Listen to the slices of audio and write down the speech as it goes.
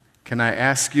Can I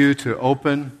ask you to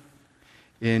open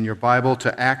in your Bible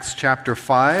to Acts chapter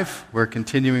 5? We're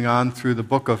continuing on through the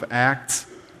book of Acts.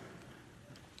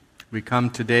 We come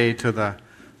today to the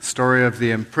story of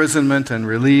the imprisonment and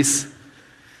release,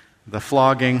 the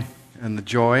flogging and the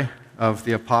joy of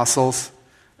the apostles.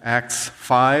 Acts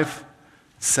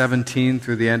 5:17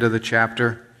 through the end of the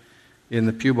chapter. In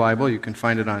the Pew Bible, you can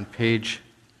find it on page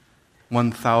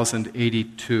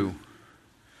 1082.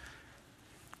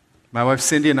 My wife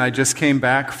Cindy and I just came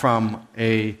back from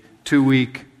a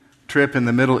 2-week trip in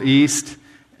the Middle East,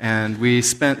 and we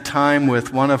spent time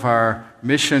with one of our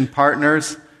mission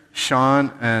partners,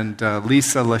 Sean and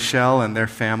Lisa Lachelle and their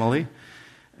family,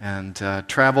 and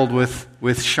traveled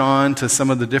with Sean to some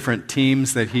of the different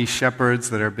teams that he shepherds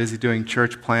that are busy doing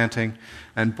church planting.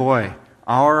 And boy,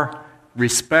 our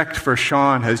respect for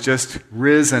Sean has just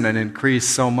risen and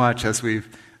increased so much as we've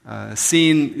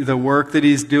seen the work that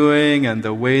he's doing and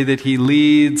the way that he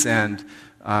leads and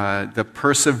the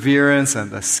perseverance and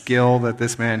the skill that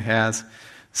this man has.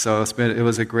 So it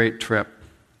was a great trip.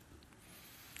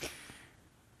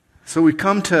 So we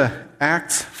come to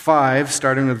Acts 5,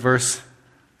 starting with verse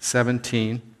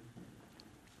 17.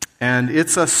 And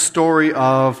it's a story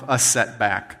of a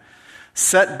setback.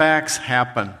 Setbacks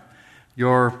happen.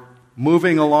 You're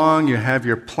moving along, you have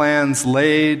your plans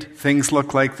laid, things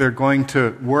look like they're going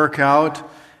to work out,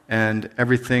 and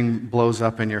everything blows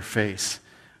up in your face.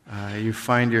 You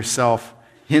find yourself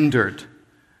hindered.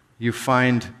 You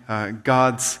find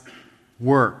God's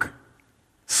work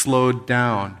slowed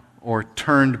down or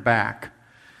turned back.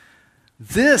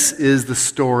 This is the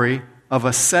story of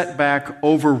a setback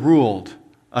overruled,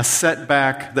 a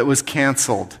setback that was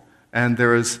canceled, and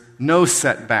there is no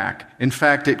setback. In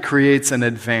fact, it creates an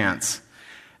advance,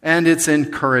 and it's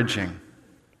encouraging.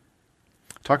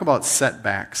 Talk about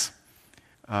setbacks.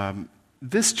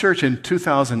 This church in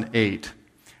 2008,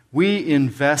 we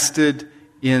invested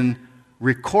in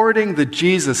recording the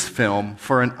Jesus film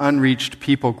for an unreached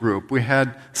people group. We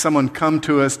had someone come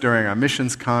to us during our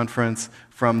missions conference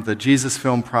from the Jesus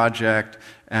Film Project,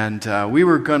 and we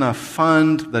were going to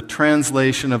fund the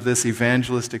translation of this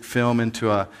evangelistic film into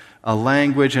a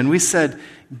language, and we said,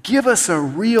 give us a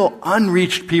real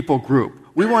unreached people group.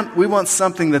 We want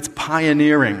something that's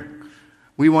pioneering.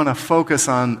 We want to focus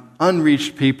on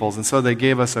unreached peoples, and so they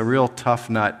gave us a real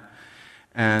tough nut.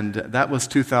 And that was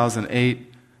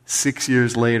 2008. 6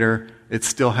 years later, it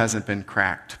still hasn't been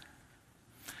cracked.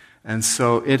 And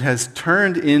so it has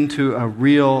turned into a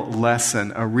real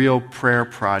lesson, a real prayer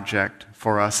project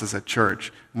for us as a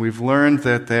church. We've learned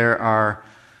that there are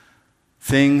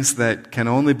things that can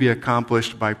only be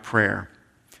accomplished by prayer,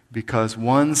 because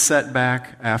one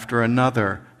setback after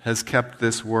another has kept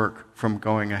this work from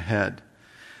going ahead.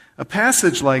 A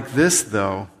passage like this,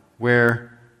 though,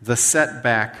 where the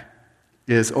setback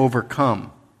is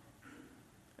overcome,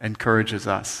 encourages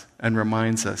us and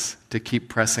reminds us to keep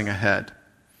pressing ahead.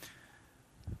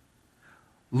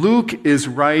 Luke is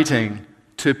writing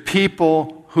to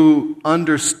people who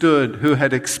understood, who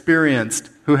had experienced,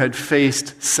 who had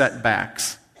faced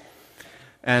setbacks.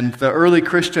 And the early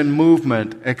Christian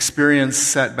movement experienced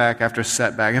setback after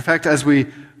setback. In fact, as we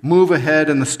move ahead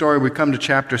in the story, we come to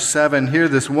chapter 7. Here,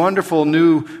 this wonderful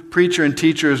new preacher and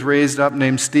teacher is raised up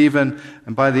named Stephen,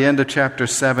 and by the end of chapter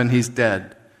 7, he's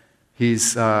dead.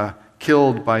 He's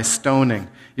killed by stoning.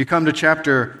 You come to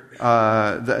chapter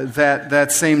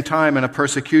that same time, and a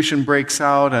persecution breaks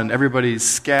out, and everybody's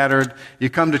scattered. You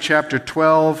come to chapter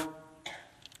 12.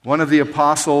 One of the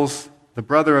apostles, the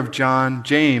brother of John,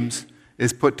 James,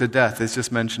 is put to death. It's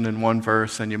just mentioned in one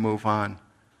verse, and you move on.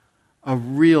 A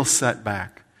real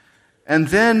setback. And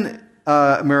then,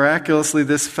 miraculously,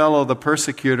 this fellow, the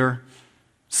persecutor,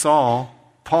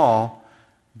 Paul,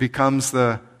 becomes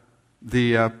the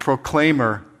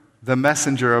proclaimer, the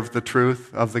messenger of the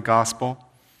truth, of the gospel.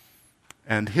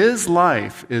 And his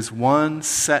life is one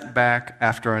setback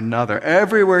after another.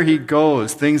 Everywhere he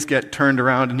goes, things get turned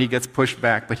around and he gets pushed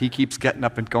back, but he keeps getting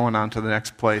up and going on to the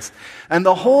next place. And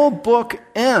the whole book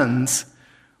ends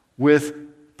with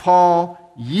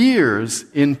Paul years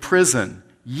in prison,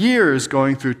 years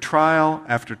going through trial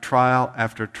after trial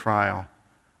after trial.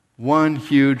 One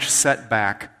huge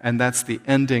setback, and that's the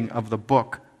ending of the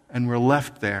book. And we're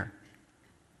left there.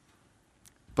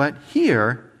 But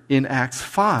here, in Acts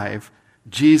 5,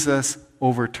 Jesus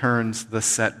overturns the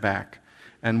setback.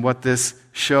 And what this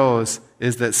shows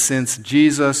is that since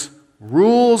Jesus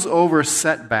rules over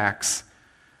setbacks,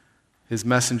 his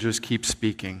messengers keep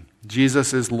speaking.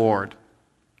 Jesus is Lord,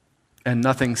 and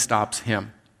nothing stops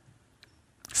him.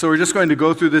 So we're just going to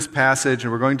go through this passage,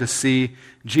 and we're going to see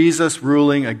Jesus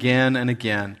ruling again and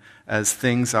again as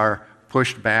things are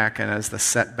pushed back and as the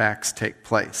setbacks take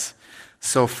place.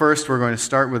 So first we're going to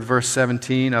start with verse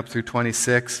 17 up through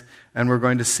 26, and we're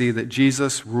going to see that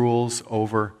Jesus rules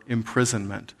over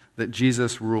imprisonment, that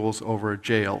Jesus rules over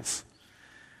jails.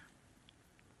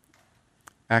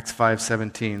 Acts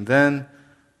 5:17. Then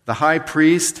the high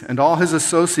priest and all his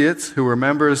associates, who were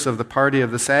members of the party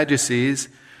of the Sadducees,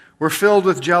 were filled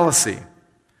with jealousy.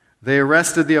 They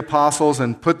arrested the apostles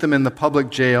and put them in the public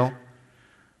jail.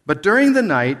 But during the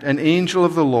night, an angel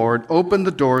of the Lord opened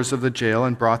the doors of the jail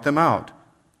and brought them out.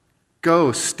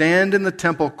 "Go, stand in the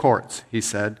temple courts," he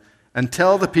said, "and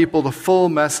tell the people the full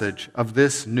message of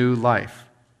this new life."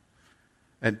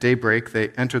 At daybreak, they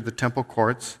entered the temple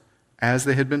courts, as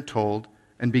they had been told,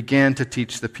 and began to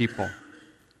teach the people.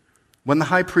 When the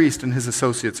high priest and his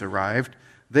associates arrived,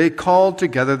 they called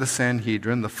together the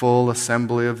Sanhedrin, the full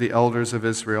assembly of the elders of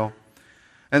Israel,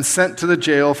 and sent to the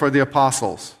jail for the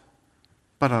apostles.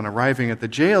 But on arriving at the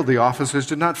jail, the officers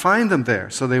did not find them there,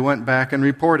 so they went back and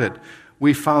reported,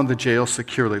 "We found the jail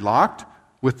securely locked,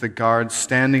 with the guards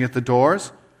standing at the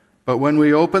doors, but when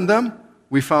we opened them,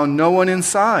 we found no one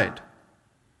inside."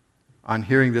 On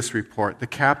hearing this report, the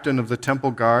captain of the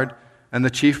temple guard and the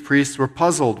chief priests were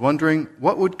puzzled, wondering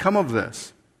what would come of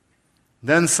this.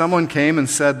 Then someone came and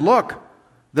said, "Look,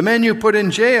 the men you put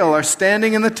in jail are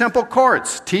standing in the temple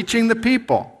courts, teaching the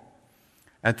people."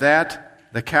 At that,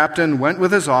 the captain went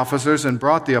with his officers and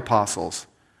brought the apostles.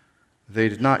 They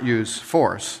did not use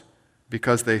force,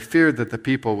 because they feared that the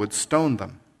people would stone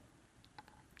them.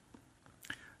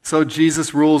 So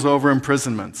Jesus rules over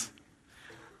imprisonments.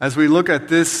 As we look at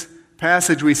this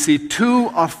passage, we see two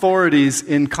authorities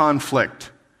in conflict.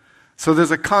 So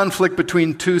there's a conflict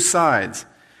between two sides.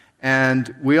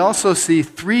 And we also see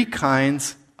three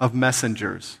kinds of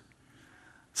messengers.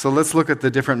 So let's look at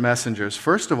the different messengers.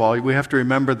 First of all, we have to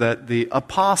remember that the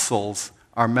apostles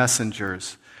are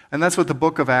messengers. And that's what the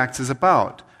book of Acts is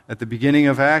about. At the beginning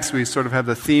of Acts, we sort of have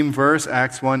the theme verse,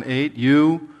 Acts 1:8,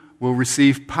 "You will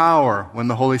receive power when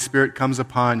the Holy Spirit comes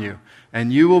upon you,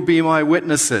 and you will be my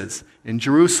witnesses in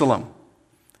Jerusalem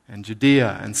and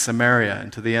Judea and Samaria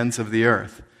and to the ends of the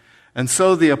earth." And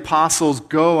so the apostles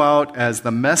go out as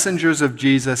the messengers of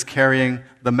Jesus, carrying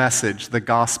the message, the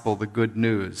gospel, the good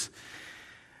news.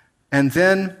 And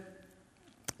then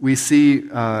we see,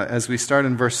 as we start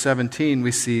in verse 17,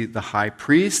 we see the high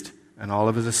priest and all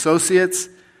of his associates,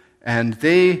 and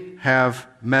they have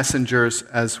messengers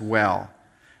as well.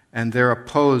 And they're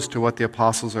opposed to what the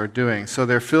apostles are doing. So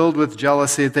they're filled with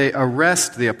jealousy. They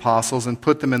arrest the apostles and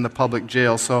put them in the public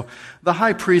jail. So the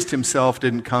high priest himself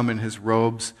didn't come in his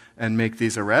robes and make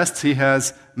these arrests. He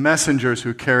has messengers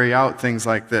who carry out things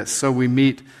like this. So we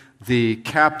meet the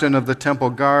captain of the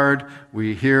temple guard.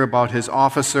 We hear about his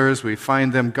officers. We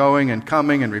find them going and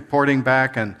coming and reporting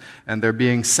back, and they're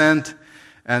being sent.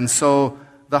 And so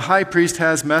the high priest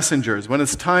has messengers. When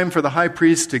it's time for the high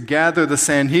priest to gather the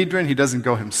Sanhedrin, he doesn't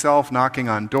go himself knocking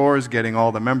on doors, getting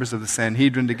all the members of the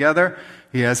Sanhedrin together.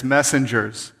 He has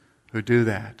messengers who do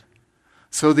that.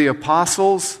 So the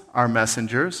apostles are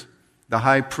messengers. The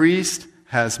high priest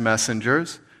has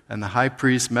messengers. And the high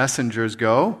priest's messengers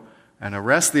go and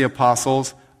arrest the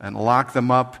apostles and lock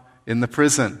them up in the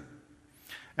prison.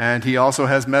 And he also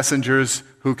has messengers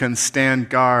who can stand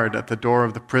guard at the door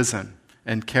of the prison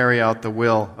and carry out the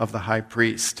will of the high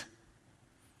priest.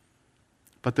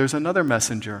 But there's another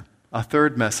messenger, a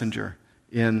third messenger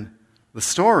in the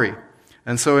story.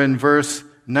 And so in verse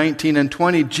 19 and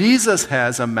 20, Jesus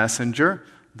has a messenger.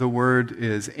 The word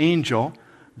is angel.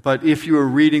 But if you were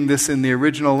reading this in the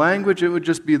original language, it would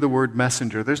just be the word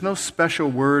messenger. There's no special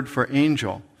word for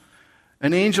angel.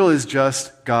 An angel is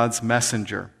just God's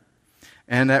messenger.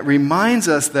 And that reminds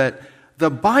us that the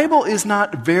Bible is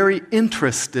not very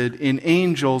interested in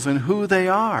angels and who they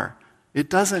are.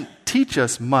 It doesn't teach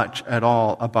us much at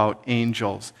all about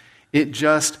angels. It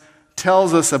just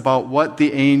tells us about what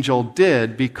the angel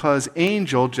did, because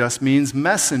angel just means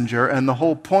messenger, and the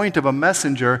whole point of a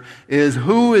messenger is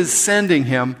who is sending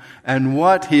him and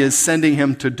what he is sending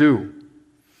him to do.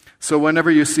 So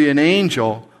whenever you see an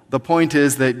angel, the point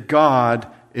is that God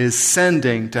is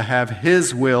sending to have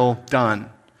his will done,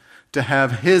 to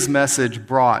have his message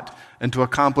brought, and to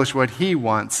accomplish what he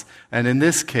wants. And in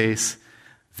this case,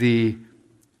 the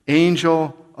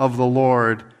angel of the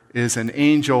Lord is an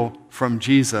angel from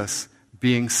Jesus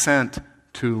being sent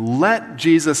to let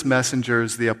Jesus'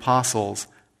 messengers, the apostles,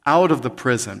 out of the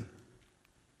prison.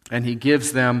 And he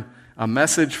gives them a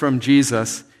message from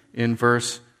Jesus in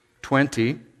verse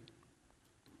 20.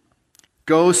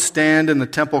 "Go stand in the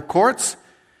temple courts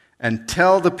and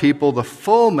tell the people the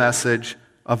full message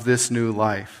of this new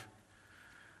life."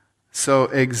 So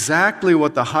exactly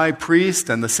what the high priest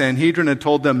and the Sanhedrin had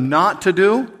told them not to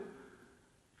do,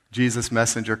 Jesus'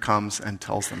 messenger comes and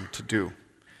tells them to do.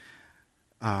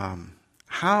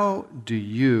 How do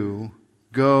you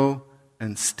go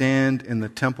and stand in the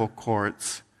temple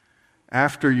courts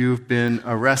after you've been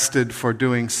arrested for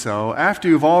doing so, after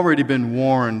you've already been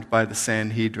warned by the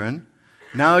Sanhedrin?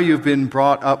 Now you've been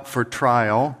brought up for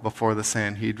trial before the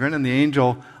Sanhedrin, and the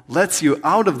angel lets you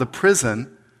out of the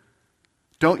prison.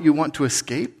 Don't you want to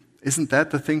escape? Isn't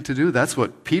that the thing to do? That's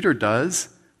what Peter does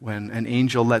when an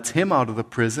angel lets him out of the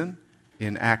prison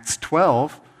in Acts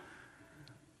 12.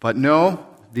 But no,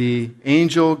 the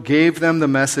angel gave them the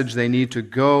message they need to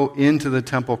go into the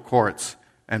temple courts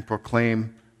and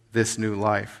proclaim this new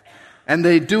life. And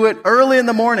they do it early in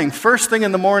the morning, first thing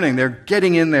in the morning. They're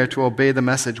getting in there to obey the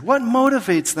message. What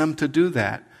motivates them to do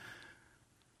that?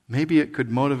 Maybe it could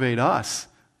motivate us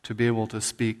to be able to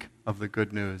speak of the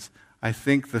good news. I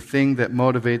think the thing that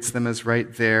motivates them is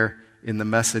right there in the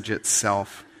message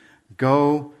itself.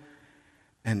 Go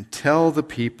and tell the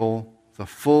people the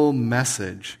full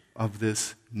message of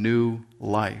this new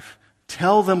life.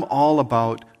 Tell them all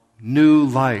about new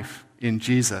life in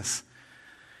Jesus.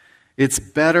 It's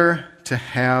better to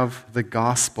have the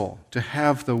gospel, to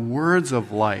have the words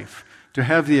of life, to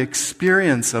have the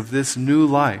experience of this new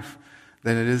life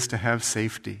than it is to have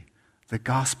safety. The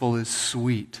gospel is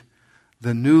sweet.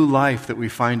 The new life that we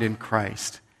find in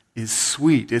Christ is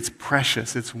sweet. It's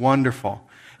precious. It's wonderful.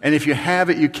 And if you have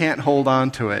it, you can't hold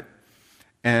on to it.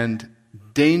 And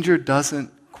danger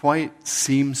doesn't quite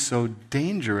seem so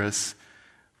dangerous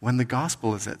when the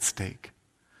gospel is at stake.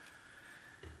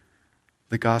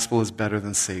 The gospel is better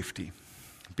than safety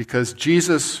because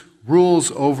Jesus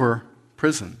rules over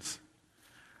prisons.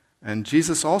 And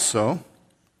Jesus also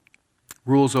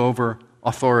rules over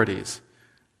authorities.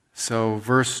 So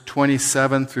verse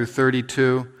 27 through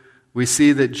 32, we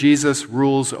see that Jesus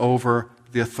rules over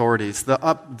the authorities,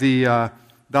 the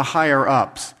higher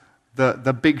ups,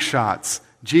 the big shots.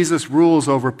 Jesus rules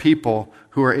over people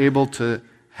who are able to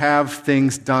have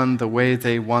things done the way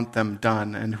they want them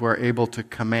done and who are able to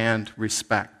command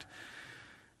respect.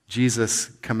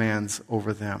 Jesus commands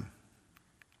over them.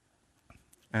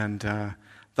 And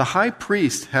the high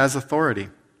priest has authority.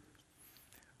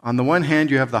 On the one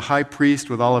hand, you have the high priest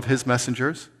with all of his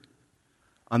messengers.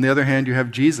 On the other hand, you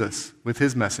have Jesus with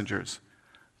his messengers.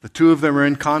 The two of them are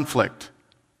in conflict.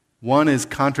 One is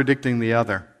contradicting the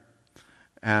other.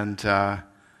 And the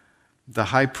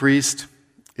high priest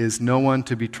is no one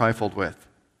to be trifled with.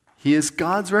 He is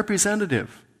God's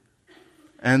representative.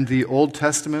 And the Old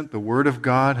Testament, the Word of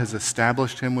God, has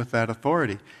established him with that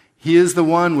authority. He is the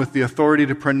one with the authority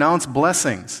to pronounce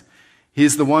blessings. He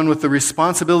is the one with the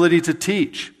responsibility to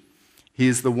teach. He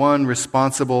is the one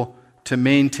responsible to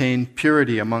maintain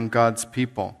purity among God's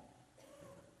people.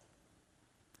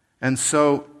 And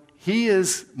so he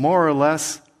is more or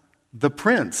less the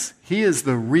prince. He is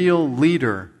the real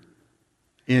leader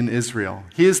in Israel.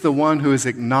 He is the one who is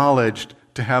acknowledged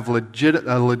to have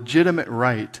a legitimate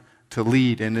right to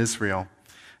lead in Israel.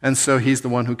 And so he's the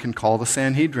one who can call the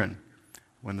Sanhedrin.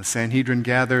 When the Sanhedrin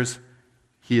gathers,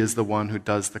 he is the one who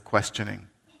does the questioning.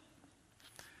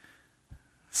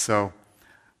 So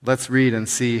let's read and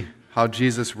see how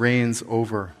Jesus reigns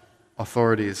over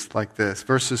authorities like this.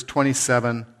 Verses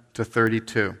 27 to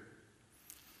 32.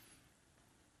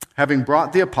 Having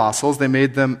brought the apostles, they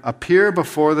made them appear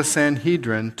before the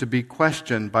Sanhedrin to be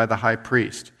questioned by the high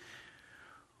priest.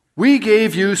 "We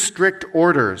gave you strict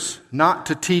orders not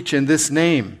to teach in this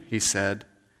name," he said.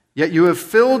 "Yet you have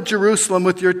filled Jerusalem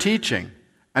with your teaching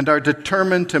and are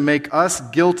determined to make us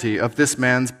guilty of this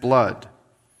man's blood."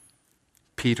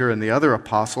 Peter and the other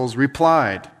apostles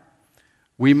replied,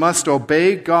 "We must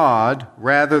obey God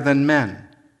rather than men.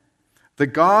 The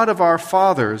God of our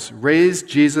fathers raised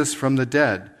Jesus from the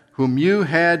dead, whom you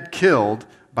had killed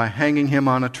by hanging him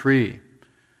on a tree.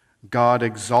 God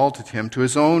exalted him to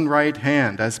his own right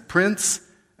hand as Prince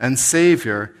and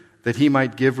Savior, that he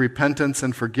might give repentance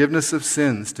and forgiveness of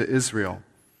sins to Israel.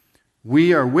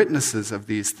 We are witnesses of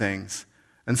these things,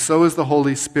 and so is the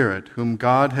Holy Spirit, whom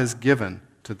God has given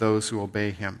to those who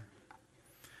obey him."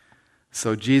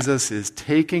 So Jesus is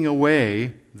taking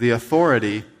away the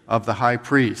authority of the high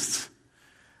priests.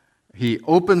 He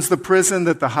opens the prison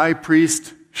that the high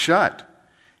priest shut.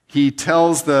 He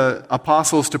tells the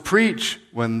apostles to preach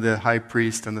when the high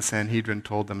priest and the Sanhedrin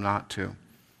told them not to.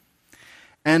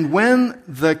 And when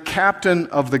the captain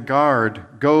of the guard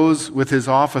goes with his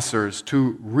officers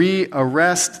to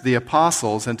re-arrest the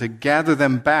apostles and to gather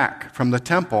them back from the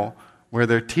temple where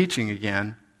they're teaching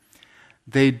again,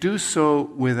 they do so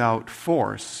without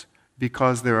force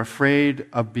because they're afraid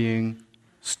of being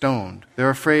stoned. They're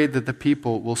afraid that the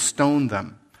people will stone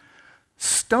them.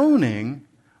 Stoning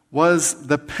was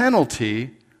the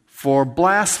penalty for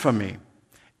blasphemy.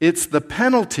 It's the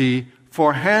penalty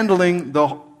for handling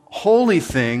the holy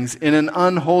things in an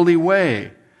unholy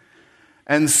way.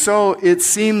 And so it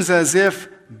seems as if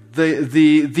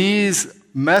these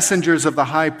messengers of the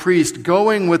high priest,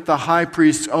 going with the high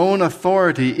priest's own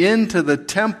authority into the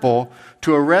temple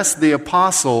to arrest the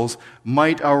apostles,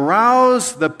 might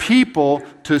arouse the people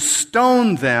to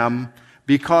stone them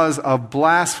because of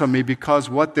blasphemy, because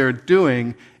what they're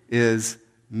doing is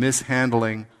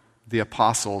mishandling the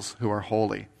apostles who are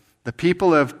holy. The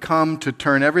people have come to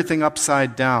turn everything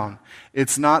upside down.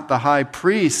 It's not the high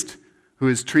priest who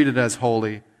is treated as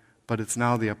holy, but it's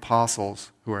now the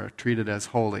apostles who are treated as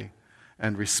holy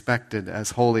and respected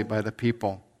as holy by the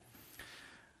people.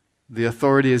 The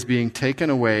authority is being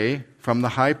taken away from the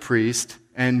high priest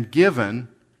and given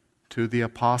to the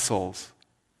apostles.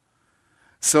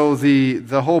 So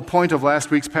the whole point of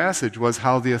last week's passage was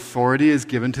how the authority is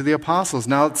given to the apostles.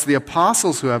 Now it's the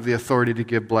apostles who have the authority to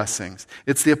give blessings.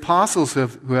 It's the apostles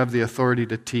who have the authority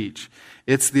to teach.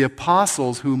 It's the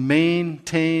apostles who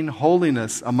maintain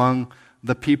holiness among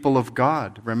the people of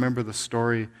God. Remember the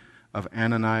story of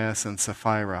Ananias and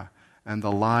Sapphira and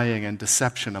the lying and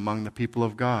deception among the people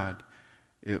of God.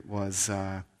 It was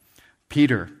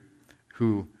Peter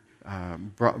who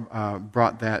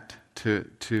brought that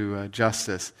to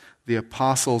justice. The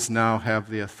apostles now have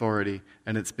the authority,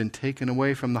 and it's been taken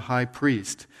away from the high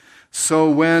priest. So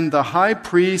when the high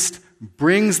priest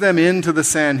brings them into the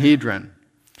Sanhedrin,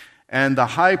 and the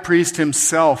high priest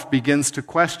himself begins to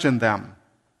question them,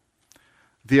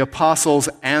 the apostles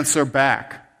answer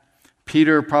back.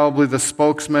 Peter, probably the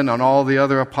spokesman, and all the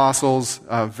other apostles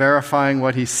verifying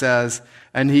what he says.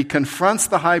 And he confronts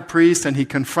the high priest and he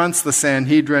confronts the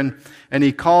Sanhedrin and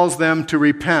he calls them to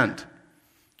repent.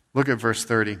 Look at verse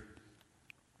 30.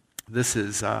 This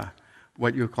is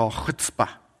what you call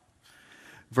chutzpah.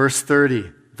 Verse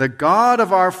 30. The God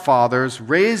of our fathers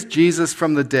raised Jesus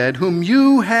from the dead, whom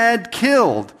you had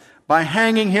killed by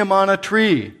hanging him on a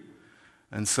tree.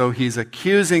 And so he's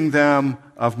accusing them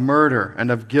of murder and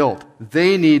of guilt.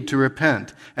 They need to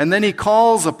repent. And then he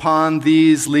calls upon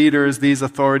these leaders, these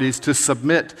authorities, to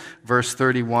submit. Verse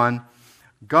 31,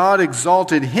 God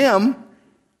exalted him,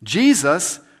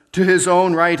 Jesus, to his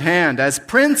own right hand as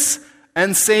Prince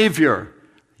and Savior.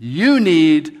 You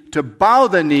need to bow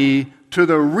the knee to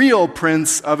the real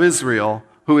Prince of Israel,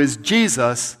 who is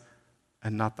Jesus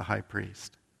and not the high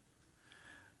priest.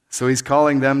 So he's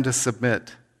calling them to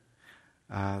submit.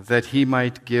 That he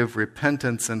might give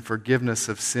repentance and forgiveness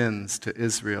of sins to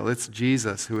Israel. It's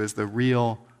Jesus who is the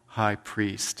real high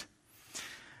priest.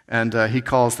 And he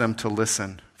calls them to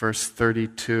listen. Verse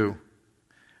 32.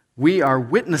 We are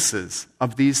witnesses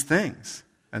of these things,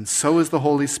 and so is the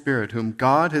Holy Spirit, whom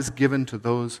God has given to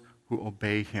those who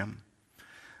obey him.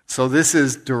 So this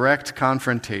is direct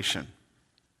confrontation.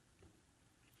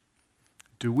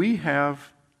 Do we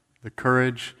have the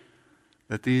courage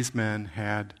that these men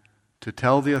had to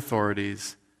tell the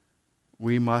authorities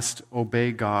we must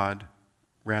obey God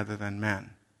rather than men?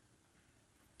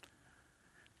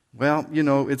 Well, you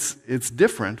know, it's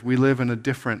different. We live in a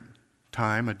different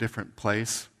time, a different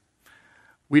place.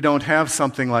 We don't have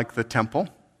something like the temple.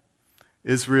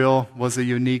 Israel was a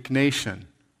unique nation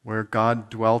where God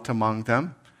dwelt among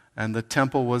them, and the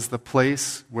temple was the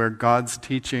place where God's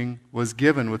teaching was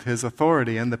given with his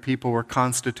authority, and the people were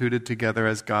constituted together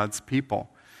as God's people.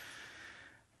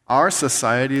 Our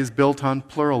society is built on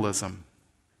pluralism.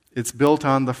 It's built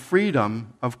on the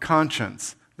freedom of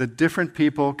conscience, that different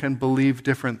people can believe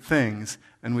different things,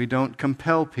 and we don't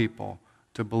compel people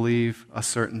to believe a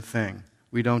certain thing.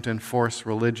 We don't enforce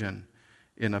religion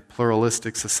in a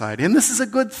pluralistic society. And this is a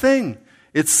good thing.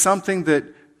 It's something that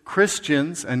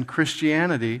Christians and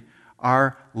Christianity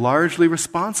are largely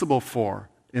responsible for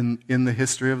in the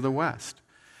history of the West.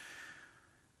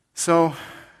 So,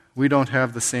 we don't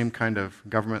have the same kind of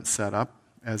government setup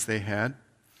as they had.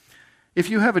 If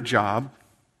you have a job,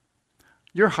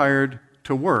 you're hired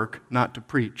to work, not to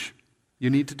preach. You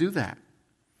need to do that.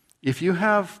 If you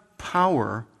have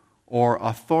power or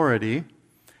authority,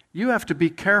 you have to be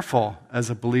careful as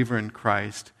a believer in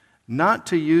Christ not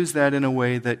to use that in a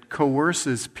way that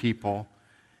coerces people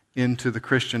into the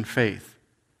Christian faith.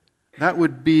 That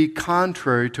would be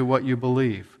contrary to what you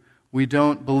believe. We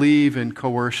don't believe in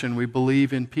coercion. We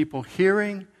believe in people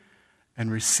hearing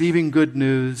and receiving good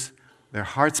news, their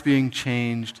hearts being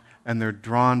changed, and they're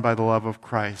drawn by the love of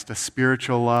Christ, a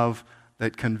spiritual love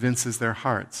that convinces their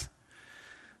hearts.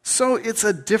 So it's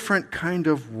a different kind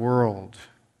of world.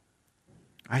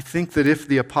 I think that if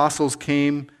the apostles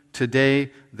came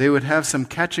today, they would have some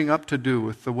catching up to do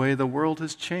with the way the world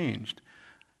has changed.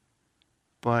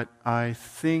 But I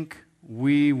think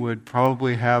we would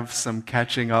probably have some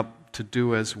catching up to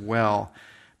do as well,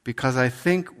 because I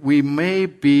think we may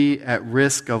be at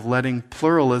risk of letting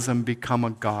pluralism become a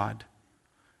god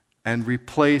and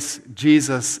replace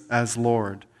Jesus as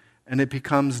Lord. And it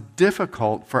becomes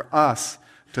difficult for us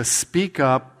to speak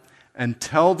up and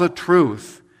tell the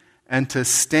truth and to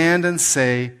stand and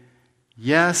say,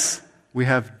 yes, we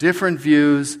have different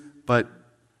views, but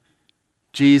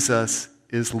Jesus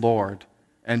is Lord.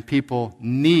 And people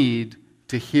need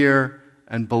to hear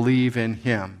and believe in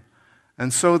Him.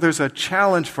 And so there's a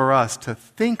challenge for us to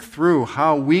think through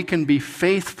how we can be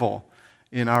faithful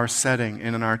in our setting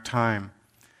and in our time.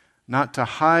 Not to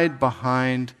hide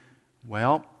behind,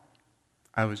 well,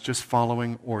 I was just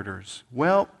following orders.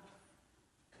 Well,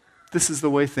 this is the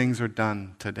way things are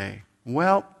done today.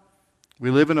 Well, we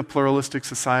live in a pluralistic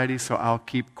society, so I'll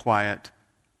keep quiet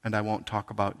and I won't talk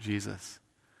about Jesus.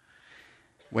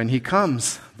 When He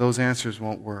comes, those answers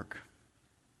won't work.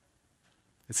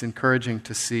 It's encouraging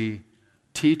to see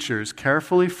teachers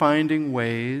carefully finding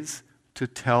ways to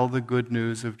tell the good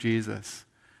news of Jesus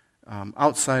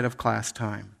outside of class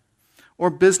time. Or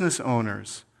business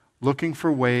owners looking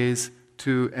for ways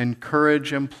to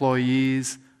encourage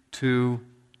employees to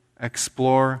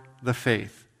explore the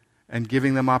faith and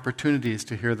giving them opportunities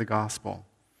to hear the gospel.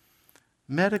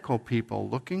 Medical people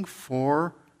looking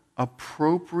for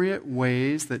appropriate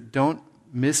ways that don't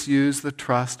misuse the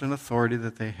trust and authority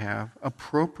that they have,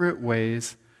 appropriate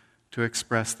ways to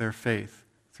express their faith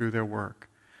through their work.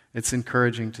 It's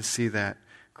encouraging to see that.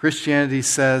 Christianity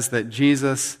says that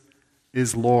Jesus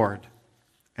is Lord,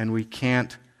 and we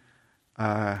can't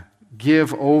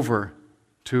give over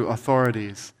to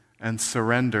authorities and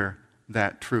surrender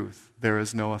that truth. There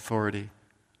is no authority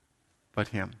but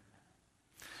Him.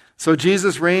 So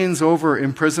Jesus reigns over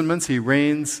imprisonments. He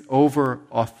reigns over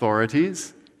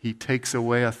authorities. He takes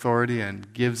away authority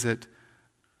and gives it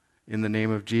in the name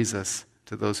of Jesus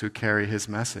to those who carry His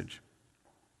message.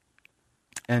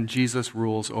 And Jesus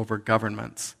rules over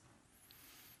governments.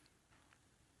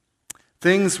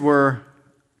 Things were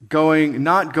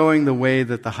not going the way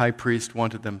that the high priest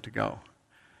wanted them to go.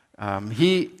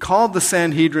 He called the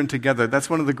Sanhedrin together. That's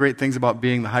one of the great things about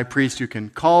being the high priest. You can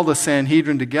call the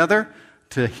Sanhedrin together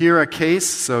to hear a case.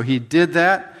 So he did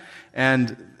that,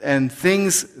 and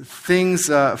things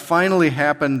finally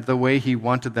happened the way he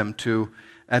wanted them to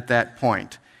at that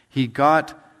point. He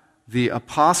got the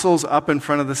apostles up in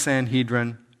front of the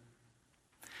Sanhedrin,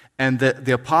 and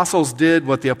the apostles did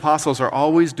what the apostles are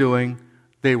always doing.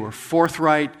 They were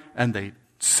forthright, and they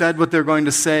said what they're going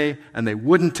to say, and they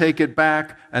wouldn't take it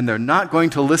back, and they're not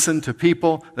going to listen to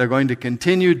people. They're going to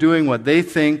continue doing what they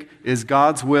think is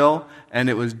God's will, and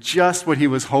it was just what he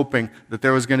was hoping, that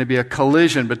there was going to be a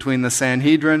collision between the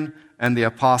Sanhedrin and the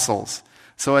apostles.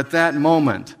 So at that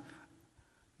moment,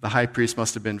 the high priest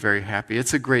must have been very happy.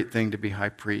 It's a great thing to be high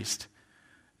priest.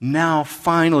 Now,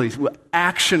 finally,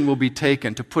 action will be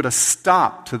taken to put a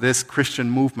stop to this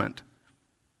Christian movement.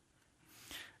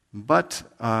 But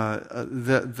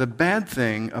the bad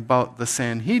thing about the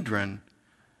Sanhedrin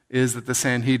is that the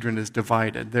Sanhedrin is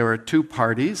divided. There are two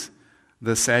parties,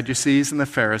 the Sadducees and the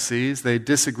Pharisees. They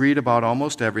disagreed about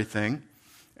almost everything.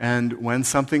 And when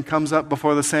something comes up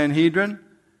before the Sanhedrin,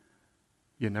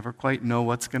 you never quite know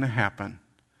what's going to happen.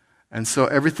 And so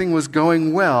everything was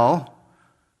going well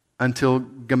until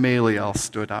Gamaliel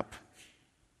stood up.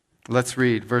 Let's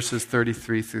read verses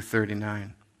 33 through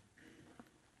 39.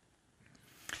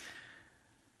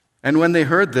 And when they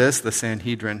heard this, the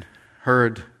Sanhedrin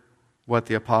heard what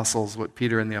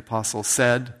Peter and the apostles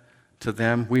said to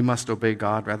them, "We must obey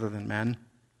God rather than men."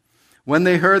 When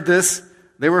they heard this,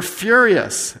 they were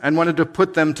furious and wanted to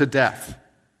put them to death.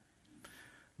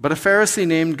 But a Pharisee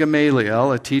named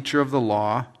Gamaliel, a teacher of the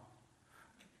law,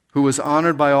 who was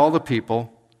honored by all the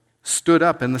people, stood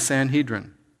up in the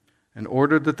Sanhedrin and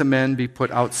ordered that the men be put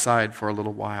outside for a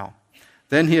little while.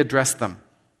 Then he addressed them,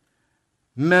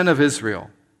 "Men of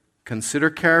Israel, consider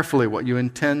carefully what you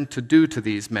intend to do to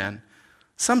these men.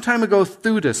 Some time ago,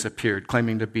 Theudas appeared,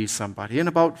 claiming to be somebody, and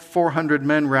about 400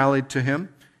 men rallied to him.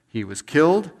 He was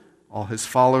killed, all his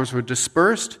followers were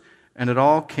dispersed, and it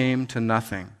all came to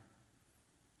nothing.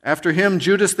 After him,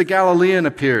 Judas the Galilean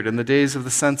appeared in the days of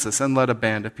the census and led a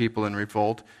band of people in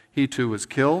revolt. He too was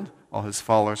killed, all his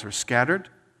followers were scattered.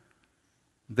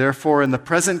 Therefore, in the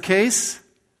present case,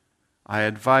 I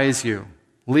advise you,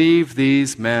 leave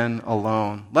these men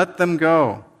alone. Let them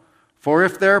go. For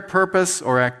if their purpose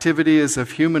or activity is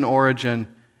of human origin,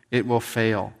 it will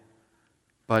fail.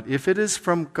 But if it is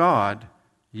from God,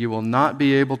 You will not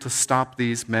be able to stop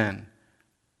these men.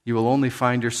 You will only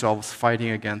find yourselves fighting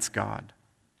against God.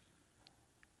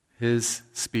 His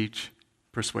speech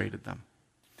persuaded them.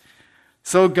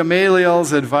 So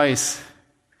Gamaliel's advice,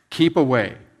 keep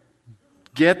away.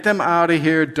 Get them out of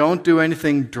here. Don't do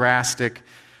anything drastic.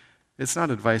 It's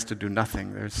not advice to do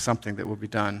nothing. There's something that will be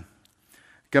done.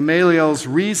 Gamaliel's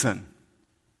reason.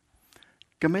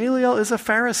 Gamaliel is a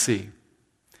Pharisee.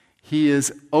 He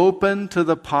is open to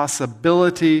the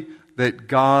possibility that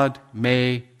God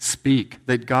may speak,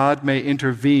 that God may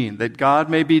intervene, that God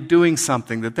may be doing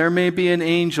something, that there may be an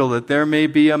angel, that there may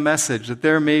be a message, that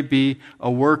there may be a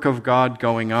work of God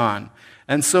going on.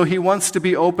 And so he wants to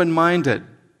be open-minded.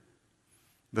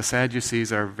 The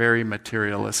Sadducees are very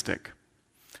materialistic,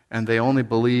 and they only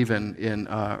believe in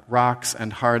rocks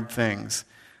and hard things,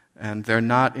 and they're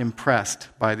not impressed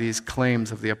by these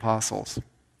claims of the apostles.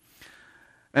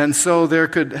 And so there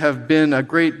could have been a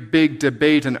great big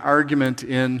debate and argument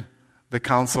in the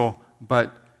council,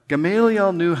 but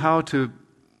Gamaliel knew how to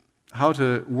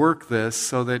work this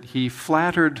so that he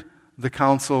flattered the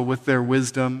council with their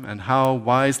wisdom and how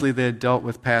wisely they had dealt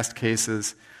with past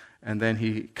cases, and then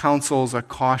he counsels a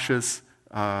cautious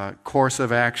course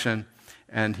of action,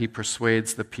 and he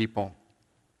persuades the people.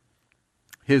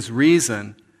 His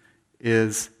reason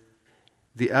is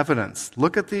the evidence.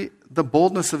 Look at the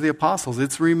boldness of the apostles.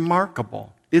 It's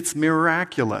remarkable. It's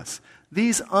miraculous.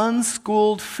 These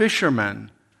unschooled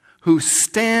fishermen who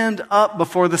stand up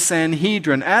before the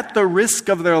Sanhedrin at the risk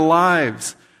of their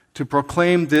lives to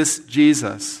proclaim this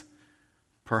Jesus.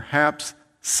 Perhaps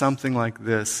something like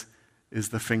this is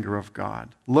the finger of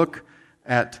God. Look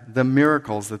at the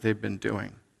miracles that they've been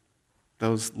doing.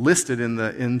 Those listed in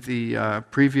the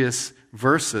previous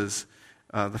verses,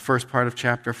 the first part of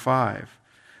chapter 5.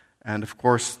 And of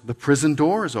course, the prison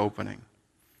door is opening.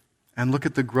 And look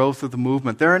at the growth of the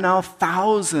movement. There are now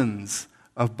thousands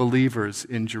of believers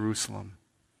in Jerusalem.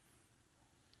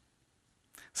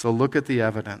 So look at the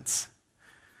evidence.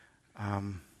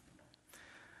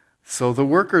 So the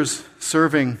workers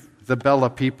serving the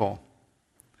Bela people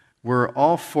were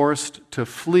all forced to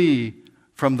flee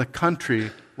from the country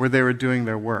where they were doing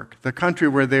their work, the country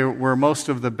where most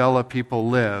of the Bela people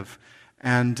live.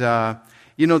 And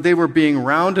they were being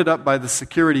rounded up by the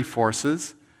security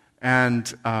forces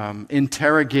and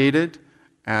interrogated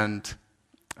and,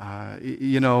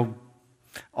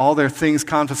 all their things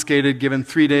confiscated, given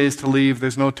 3 days to leave.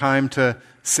 There's no time to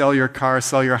sell your car,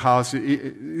 sell your house.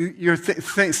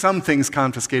 Some things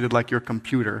confiscated, like your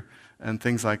computer and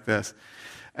things like this.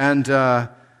 And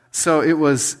so it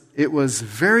was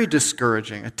very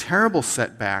discouraging, a terrible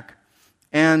setback.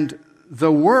 And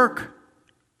the work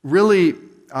really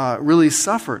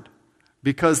suffered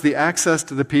because the access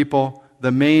to the people,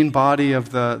 the main body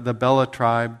of the Bela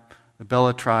tribe, the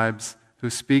Bela tribes who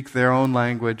speak their own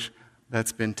language,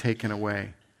 that's been taken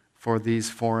away for these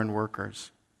foreign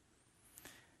workers.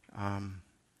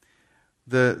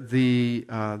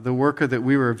 The worker that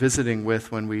we were visiting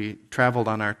with when we traveled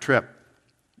on our trip,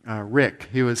 Rick,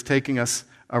 he was taking us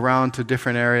around to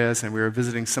different areas, and we were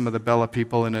visiting some of the Bela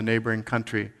people in a neighboring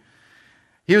country.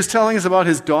 He was telling us about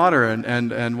his daughter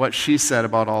and what she said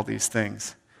about all these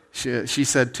things. She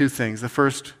said two things. The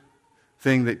first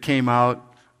thing that came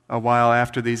out a while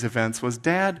after these events was,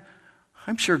 "Dad,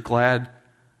 I'm sure glad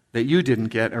that you didn't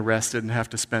get arrested and have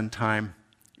to spend time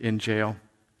in jail."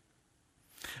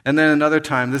 And then another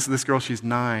time, this girl, she's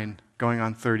 9, going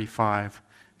on 35.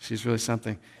 She's really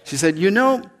something. She said,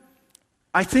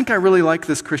 I think I really like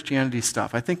this Christianity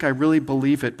stuff. I think I really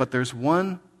believe it, but there's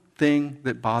one thing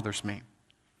that bothers me.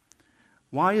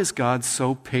 Why is God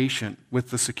so patient with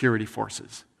the security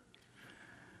forces?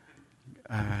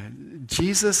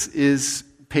 Jesus is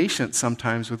patient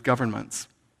sometimes with governments.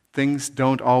 Things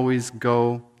don't always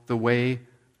go the way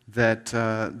that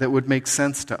would make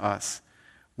sense to us.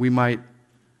 We might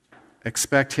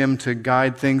expect him to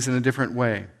guide things in a different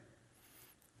way.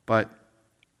 But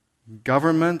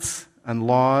governments and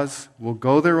laws will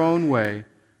go their own way.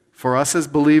 For us as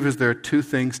believers, there are two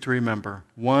things to remember.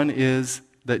 One is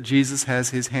that Jesus has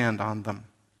his hand on them,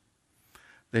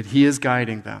 that he is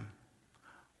guiding them.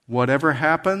 Whatever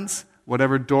happens,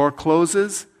 whatever door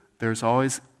closes, there's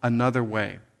always another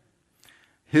way.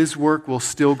 His work will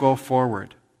still go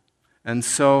forward. And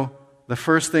so the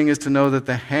first thing is to know that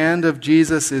the hand of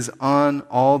Jesus is on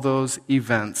all those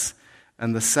events.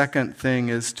 And the second thing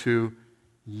is to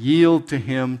yield to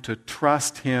him, to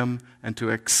trust him, and to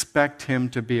expect him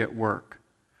to be at work,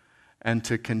 and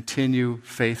to continue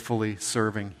faithfully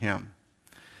serving him.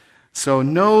 So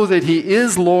know that he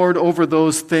is Lord over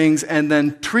those things, and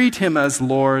then treat him as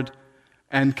Lord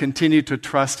and continue to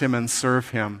trust him and serve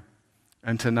him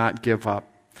and to not give up.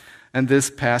 And this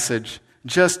passage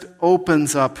just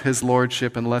opens up his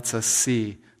lordship and lets us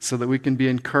see so that we can be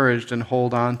encouraged and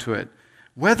hold on to it.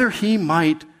 Whether he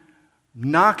might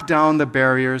knock down the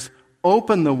barriers,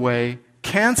 open the way,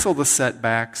 cancel the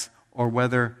setbacks, or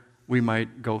whether we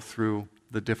might go through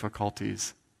the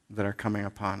difficulties that are coming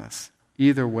upon us.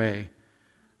 Either way,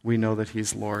 we know that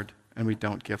he's Lord and we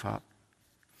don't give up.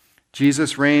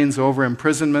 Jesus reigns over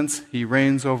imprisonments. He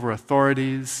reigns over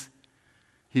authorities.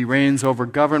 He reigns over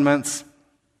governments.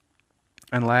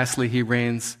 And lastly, he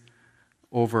reigns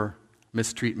over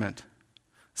mistreatment.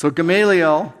 So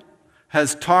Gamaliel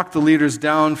has talked the leaders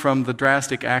down from the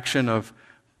drastic action of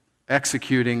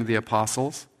executing the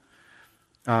apostles.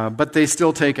 But they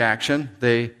still take action.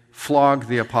 They flog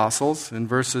the apostles. In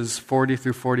verses 40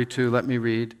 through 42, let me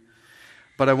read.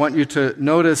 But I want you to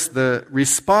notice the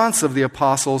response of the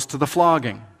apostles to the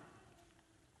flogging.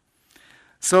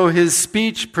 So his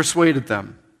speech persuaded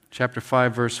them. Chapter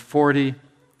 5, verse 40.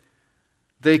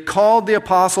 They called the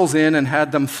apostles in and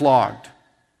had them flogged.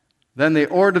 Then they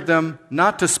ordered them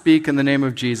not to speak in the name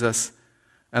of Jesus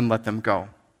and let them go.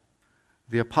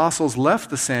 The apostles left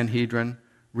the Sanhedrin,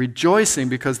 rejoicing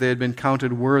because they had been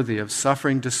counted worthy of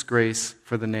suffering disgrace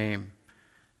for the name.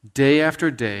 Day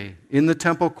after day, in the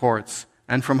temple courts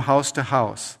and from house to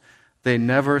house, they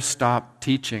never stopped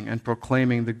teaching and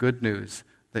proclaiming the good news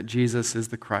that Jesus is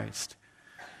the Christ.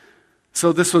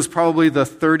 So this was probably the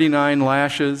 39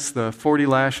 lashes, the 40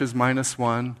 lashes minus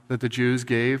one that the Jews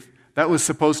gave. That was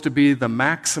supposed to be the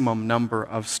maximum number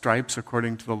of stripes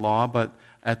according to the law, but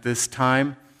at this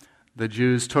time, the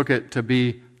Jews took it to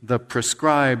be the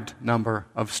prescribed number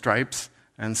of stripes.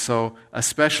 And so,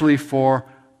 especially for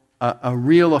a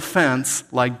real offense,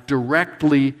 like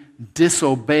directly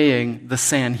disobeying the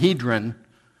Sanhedrin,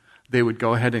 they would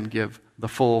go ahead and give the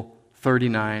full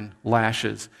 39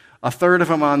 lashes. A third of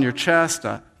them on your chest,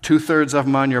 2/3 of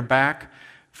them on your back.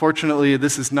 Fortunately,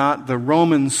 this is not the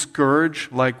Roman scourge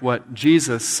like what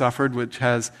Jesus suffered, which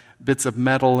has bits of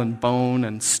metal and bone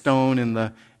and stone in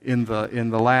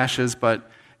the lashes,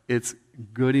 but it's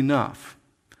good enough.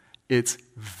 It's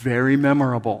very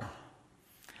memorable.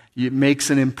 It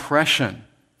makes an impression.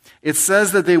 It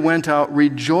says that they went out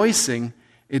rejoicing.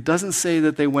 It doesn't say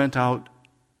that they went out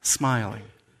smiling.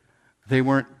 They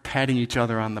weren't patting each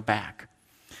other on the back.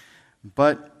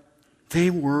 But they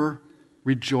were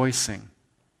rejoicing.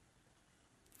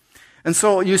 And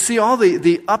so you see all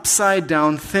the upside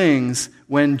down things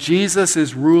when Jesus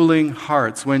is ruling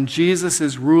hearts, when Jesus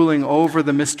is ruling over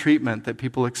the mistreatment that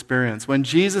people experience, when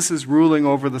Jesus is ruling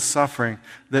over the suffering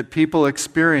that people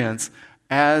experience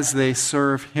as they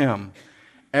serve him.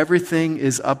 Everything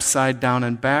is upside down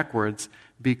and backwards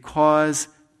because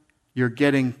you're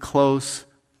getting close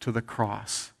to the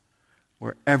cross,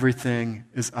 where everything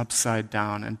is upside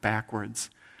down and backwards,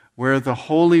 where the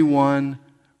Holy One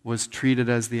was treated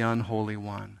as the unholy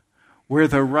one, where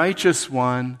the righteous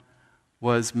one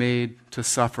was made to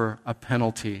suffer a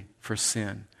penalty for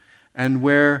sin, and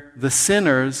where the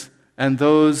sinners and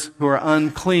those who are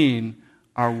unclean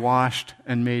are washed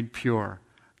and made pure.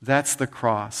 That's the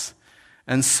cross.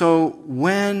 And so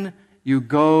when you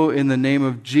go in the name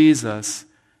of Jesus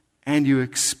and you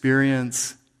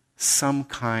experience some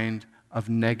kind of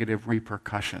negative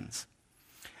repercussions,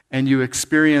 and you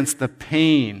experience the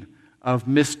pain of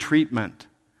mistreatment,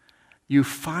 you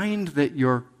find that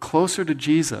you're closer to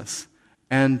Jesus,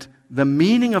 and the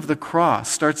meaning of the cross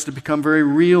starts to become very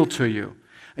real to you.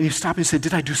 And you stop and you say,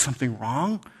 did I do something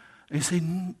wrong? And you say,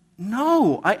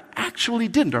 no, I actually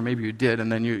didn't. Or maybe you did,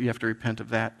 and then you have to repent of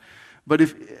that. But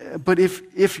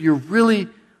if you're really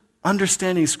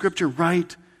understanding Scripture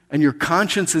right, and your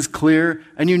conscience is clear,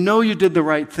 and you know you did the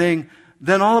right thing,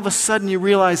 then all of a sudden you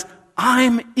realize,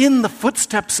 I'm in the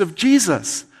footsteps of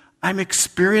Jesus. I'm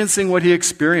experiencing what he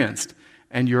experienced.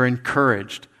 And you're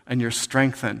encouraged, and you're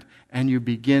strengthened, and you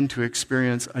begin to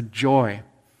experience a joy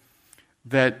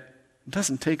that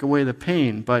doesn't take away the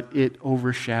pain, but it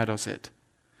overshadows it.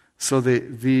 So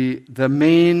the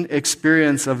main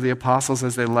experience of the apostles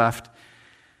as they left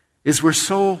is we're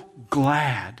so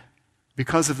glad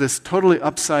because of this totally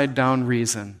upside down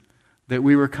reason that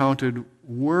we were counted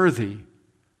worthy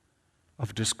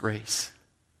of disgrace,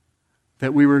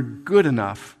 that we were good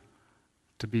enough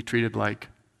to be treated like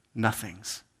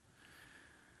nothings.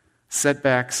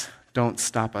 Setbacks don't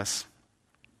stop us.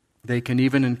 They can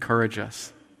even encourage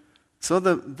us. So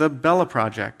the Bella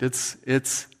Project,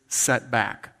 it's set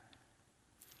back.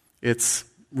 It's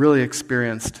really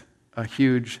experienced a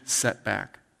huge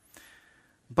setback.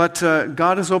 But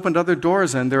God has opened other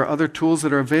doors, and there are other tools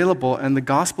that are available, and the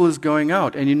gospel is going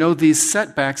out. And these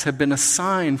setbacks have been a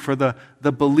sign for the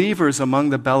believers among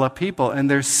the Bella people, and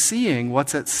they're seeing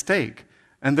what's at stake,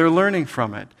 and they're learning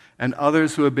from it. And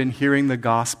others who have been hearing the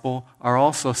gospel are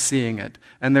also seeing it,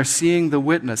 and they're seeing the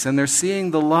witness, and they're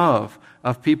seeing the love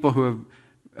of people who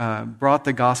have brought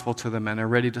the gospel to them and are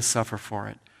ready to suffer for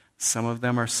it. Some of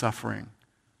them are suffering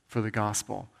for the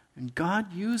gospel, and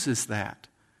God uses that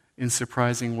in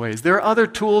surprising ways. There are other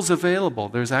tools available.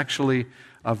 There's actually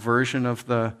a version of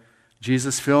the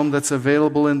Jesus film that's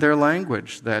available in their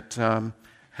language that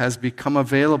has become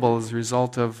available as a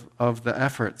result of the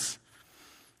efforts.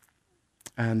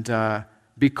 And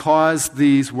because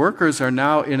these workers are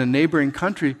now in a neighboring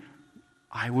country,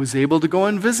 I was able to go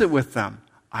and visit with them.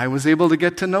 I was able to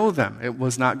get to know them. It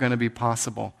was not going to be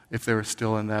possible if they were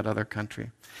still in that other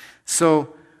country.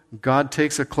 So God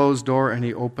takes a closed door and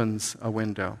he opens a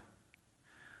window.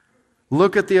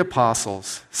 Look at the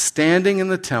apostles standing in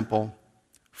the temple,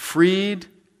 freed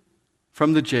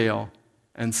from the jail,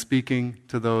 and speaking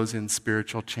to those in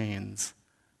spiritual chains.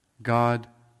 God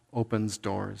opens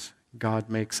doors. God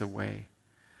makes a way.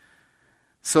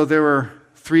 So there were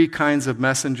three kinds of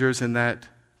messengers in that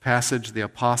passage: the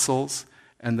apostles,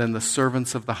 and then the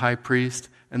servants of the high priest,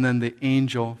 and then the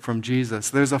angel from Jesus.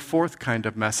 There's a fourth kind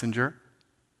of messenger.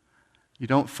 You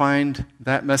don't find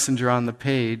that messenger on the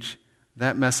page.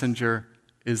 That messenger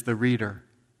is the reader,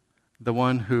 the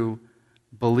one who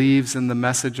believes in the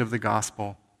message of the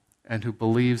gospel and who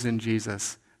believes in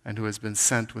Jesus and who has been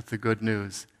sent with the good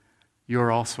news.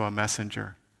 You're also a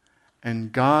messenger.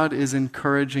 And God is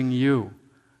encouraging you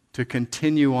to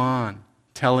continue on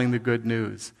telling the good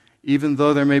news. Even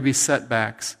though there may be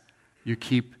setbacks, you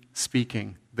keep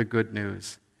speaking the good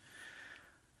news.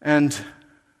 And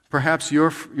perhaps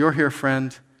you're here,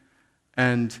 friend,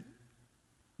 and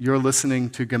you're listening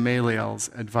to Gamaliel's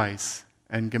advice,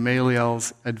 and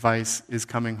Gamaliel's advice is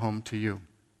coming home to you.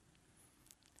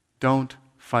 Don't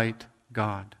fight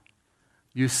God.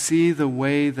 You see the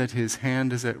way that his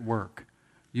hand is at work.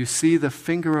 You see the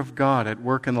finger of God at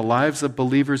work in the lives of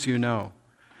believers you know,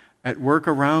 at work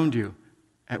around you,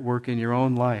 at work in your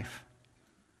own life.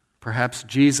 Perhaps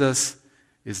Jesus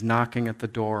is knocking at the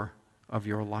door of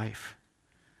your life.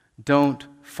 Don't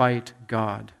fight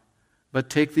God, but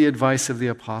take the advice of the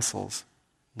apostles.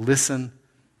 Listen,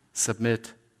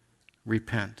 submit,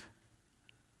 repent.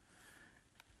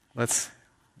 Let's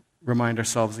remind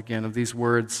ourselves again of these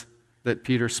words that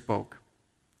Peter spoke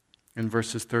in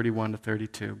verses 31 to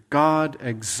 32. God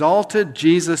exalted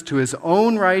Jesus to his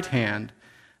own right hand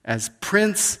as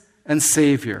Prince and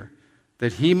Savior,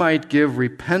 that he might give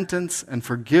repentance and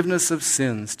forgiveness of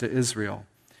sins to Israel.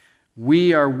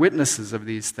 We are witnesses of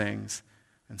these things,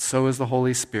 and so is the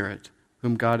Holy Spirit,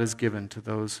 whom God has given to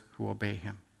those who obey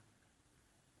him.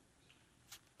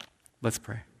 Let's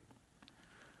pray.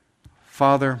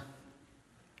 Father,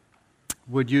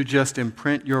 would you just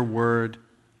imprint your word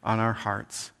on our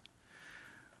hearts?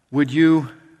 Would you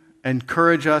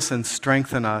encourage us and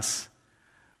strengthen us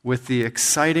with the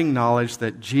exciting knowledge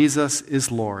that Jesus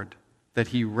is Lord, that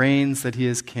he reigns, that he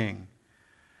is King?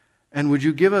 And would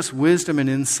you give us wisdom and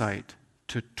insight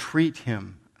to treat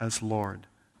him as Lord,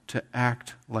 to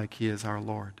act like he is our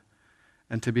Lord,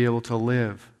 and to be able to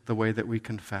live the way that we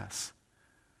confess?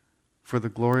 For the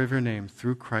glory of your name,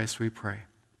 through Christ we pray.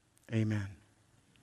 Amen.